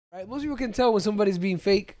Right? Most people can tell when somebody's being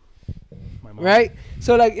fake, right?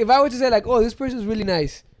 So like, if I were to say like, "Oh, this person's really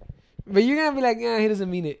nice," but you're gonna be like, "Yeah, he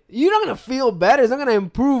doesn't mean it." You're not gonna feel better. It's not gonna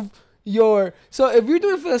improve your. So if you're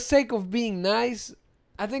doing it for the sake of being nice,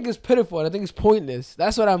 I think it's pitiful. And I think it's pointless.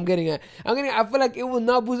 That's what I'm getting at. I feel like it will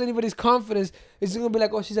not boost anybody's confidence. It's gonna be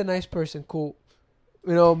like, "Oh, she's a nice person, cool."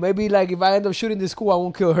 You know, maybe like if I end up shooting this school, I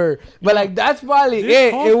won't kill her. But like that's probably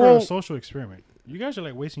it. It won't. A social experiment. You guys are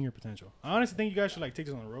like wasting your potential. I honestly think you guys should like take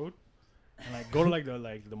this on the road and like go to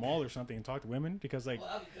like the mall or something and talk to women because like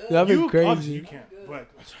that'd be crazy. Obviously you can't, but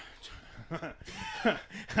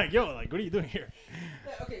like yo, like what are you doing here?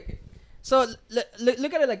 Okay. So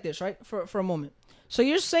look at it like this, right? For a moment. So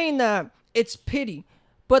you're saying that it's pity.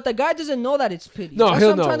 But the guy doesn't know that it's pity. No, that's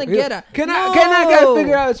what I'm trying to get at. Can that guy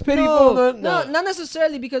figure out it's pitiful? No, not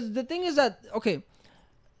necessarily, because the thing is that, okay,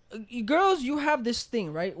 girls, you have this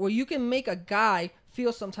thing, right, where you can make a guy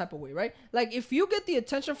feel some type of way, right? Like, if you get the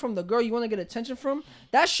attention from the girl you want to get attention from,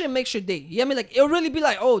 that shit makes your day. You know what I mean? Like, it'll really be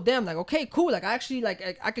like, oh, damn, like, okay, cool. Like, I actually,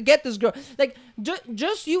 like, I could get this girl. Like,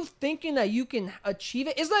 just you thinking that you can achieve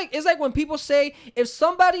it. It's like when people say, if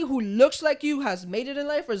somebody who looks like you has made it in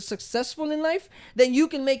life or is successful in life, then you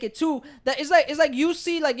can make it too. That it's like you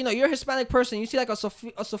see, like, you know, you're a Hispanic person. You see, like, a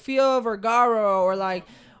Sofia Vergara or, like,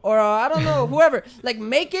 or I don't know, whoever. Like,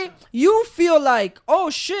 make it. You feel like, oh,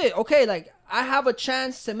 shit, okay, like, I have a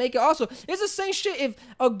chance to make it also. It's the same shit. If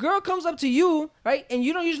a girl comes up to you, right, and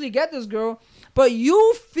you don't usually get this girl, but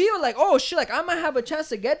you feel like, oh, shit, like, I might have a chance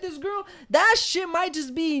to get this girl, that shit might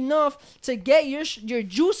just be enough to get your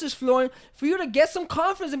juices flowing for you to get some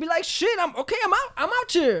confidence and be like, shit, I'm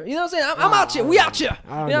out here. You know what I'm saying? I'm out here. We out here.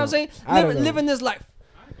 You know what I'm saying? Living this life.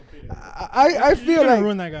 I feel like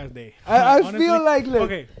ruin that guy's day. I feel like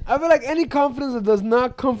okay. I feel like any confidence that does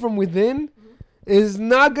not come from within is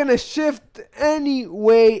not gonna shift any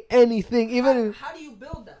way, anything. Even how do you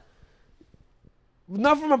build that?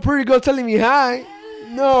 Not from a pretty girl telling me hi.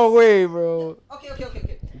 No way, bro.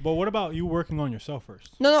 Okay. But what about you working on yourself first?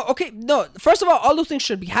 No. First of all those things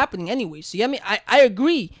should be happening anyway. So, yeah, I mean, I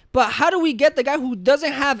agree. But how do we get the guy who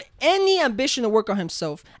doesn't have any ambition to work on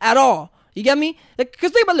himself at all? You get me? Like,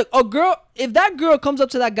 cause think about, look, a girl, if that girl comes up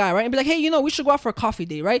to that guy, right, and be like, hey, you know, we should go out for a coffee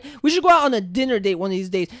date, right? We should go out on a dinner date one of these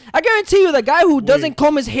days. I guarantee you, the guy who doesn't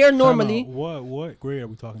comb his hair normally. What grade are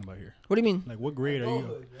we talking about here? What do you mean? Like, what grade are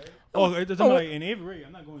you? Oh, it's like in 8th grade.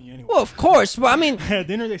 I'm not going anywhere. Well, of course, but I mean,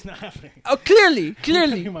 dinner date's not happening. Oh, clearly.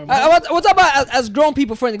 What's about as grown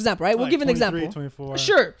people, for an example, right? We'll give an example. 24.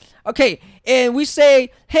 Sure. Okay, and we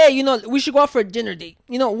say, hey, you know, we should go out for a dinner date.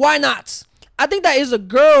 You know, why not? I think that as a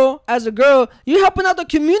girl, you're helping out the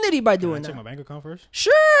community by doing that. Check my bank account first.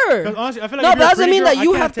 Sure. Because honestly, I feel like no, but doesn't mean that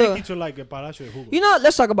you have to. Take you to like a Palacio de Jugo. You know,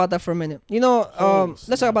 let's talk about that for a minute. You know,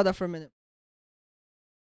 let's talk about that for a minute.